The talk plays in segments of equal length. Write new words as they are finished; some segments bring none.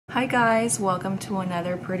Hi guys, welcome to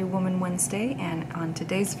another Pretty Woman Wednesday, and on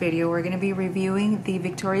today's video we're going to be reviewing the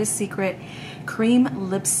Victoria's Secret Cream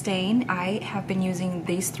Lip Stain. I have been using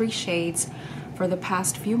these three shades for the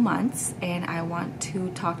past few months and I want to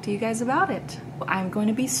talk to you guys about it. I'm going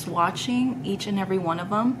to be swatching each and every one of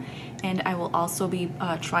them, and I will also be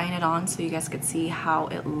trying it on so you guys could see how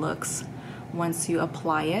it looks once you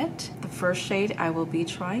apply it. The first shade I will be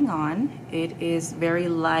trying on, it is very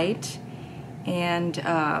light and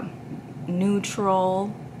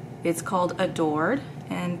neutral. It's called Adored,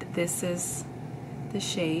 and this is the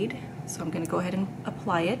shade, so I'm gonna go ahead and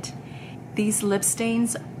apply it. These lip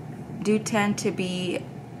stains do tend to be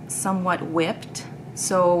somewhat whipped,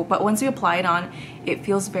 but once you apply it on, it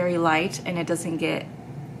feels very light and it doesn't get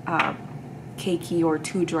cakey or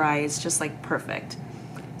too dry. It's just like perfect.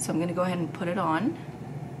 So I'm gonna go ahead and put it on.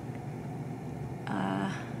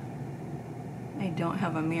 I don't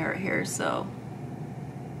have a mirror here, so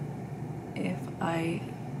if I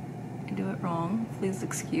do it wrong, please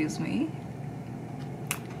excuse me.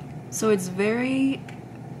 So it's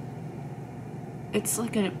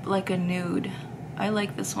like a nude. I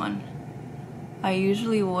like this one. I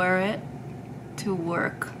usually wear it to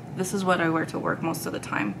work. This is what I wear to work most of the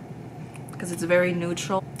time because it's very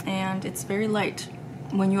neutral and it's very light.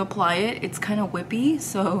 When you apply it, it's kind of whippy,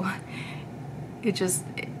 so it's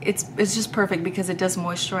just perfect because it does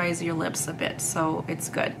moisturize your lips a bit, so it's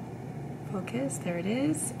good. Focus, there it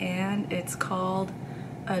is, and it's called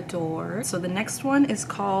Adore. So the next one is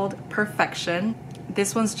called Perfection.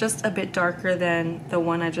 This one's just a bit darker than the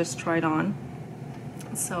one I just tried on.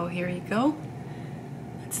 So here you go.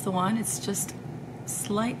 That's the one. It's just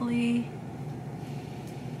slightly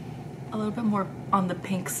a little bit more on the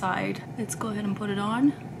pink side. Let's go ahead and put it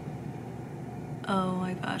on. Oh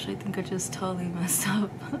my gosh, I think I just totally messed up.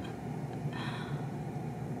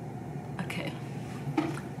 Okay,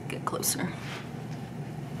 get closer.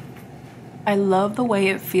 I love the way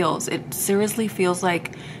it feels. It seriously feels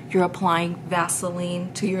like you're applying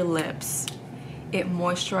Vaseline to your lips. It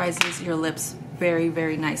moisturizes your lips very,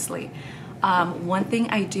 very nicely. One thing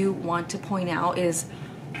I do want to point out is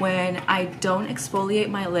when I don't exfoliate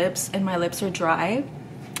my lips and my lips are dry,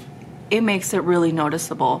 it makes it really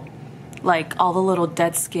noticeable. Like all the little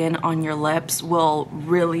dead skin on your lips will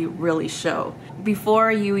really, really show.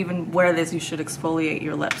 Before you even wear this, you should exfoliate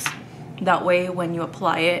your lips. That way when you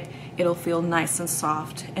apply it, it'll feel nice and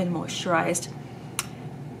soft and moisturized.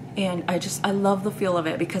 And I love the feel of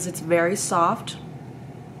it because it's very soft.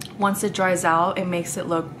 Once it dries out, it makes it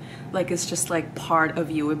look like it's just like part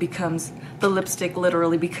of you. The lipstick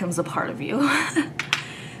literally becomes a part of you.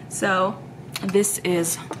 So this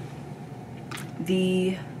is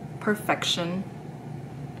the Perfection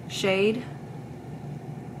shade.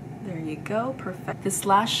 There you go, perfect. This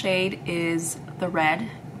last shade is the red,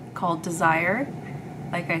 called Desire.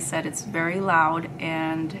 Like I said, it's very loud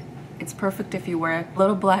and it's perfect if you wear a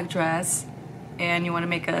little black dress and you want to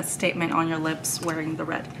make a statement on your lips wearing the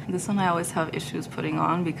red. This one I always have issues putting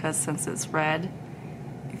on because since it's red,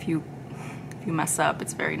 if you mess up,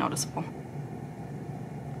 it's very noticeable.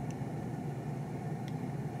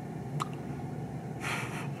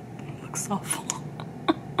 Looks awful.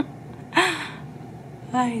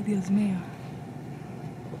 Ay, Dios mío.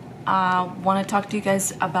 Want to talk to you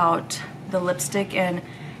guys about the lipstick and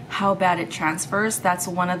how bad it transfers. That's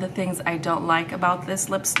one of the things I don't like about this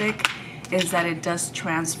lipstick, is that it does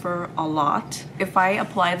transfer a lot. If I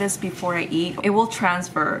apply this before I eat, it will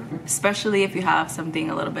transfer, especially if you have something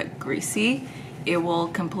a little bit greasy. It will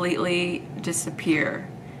completely disappear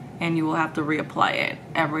and you will have to reapply it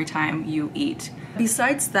every time you eat.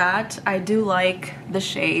 Besides that, I do like the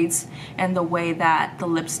shades and the way that the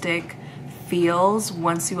lipstick feels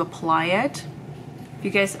once you apply it. If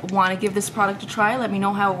you guys want to give this product a try, let me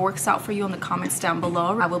know how it works out for you in the comments down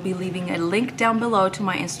below. I will be leaving a link down below to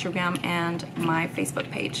my Instagram and my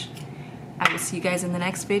Facebook page. I will see you guys in the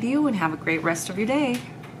next video and have a great rest of your day.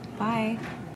 Bye.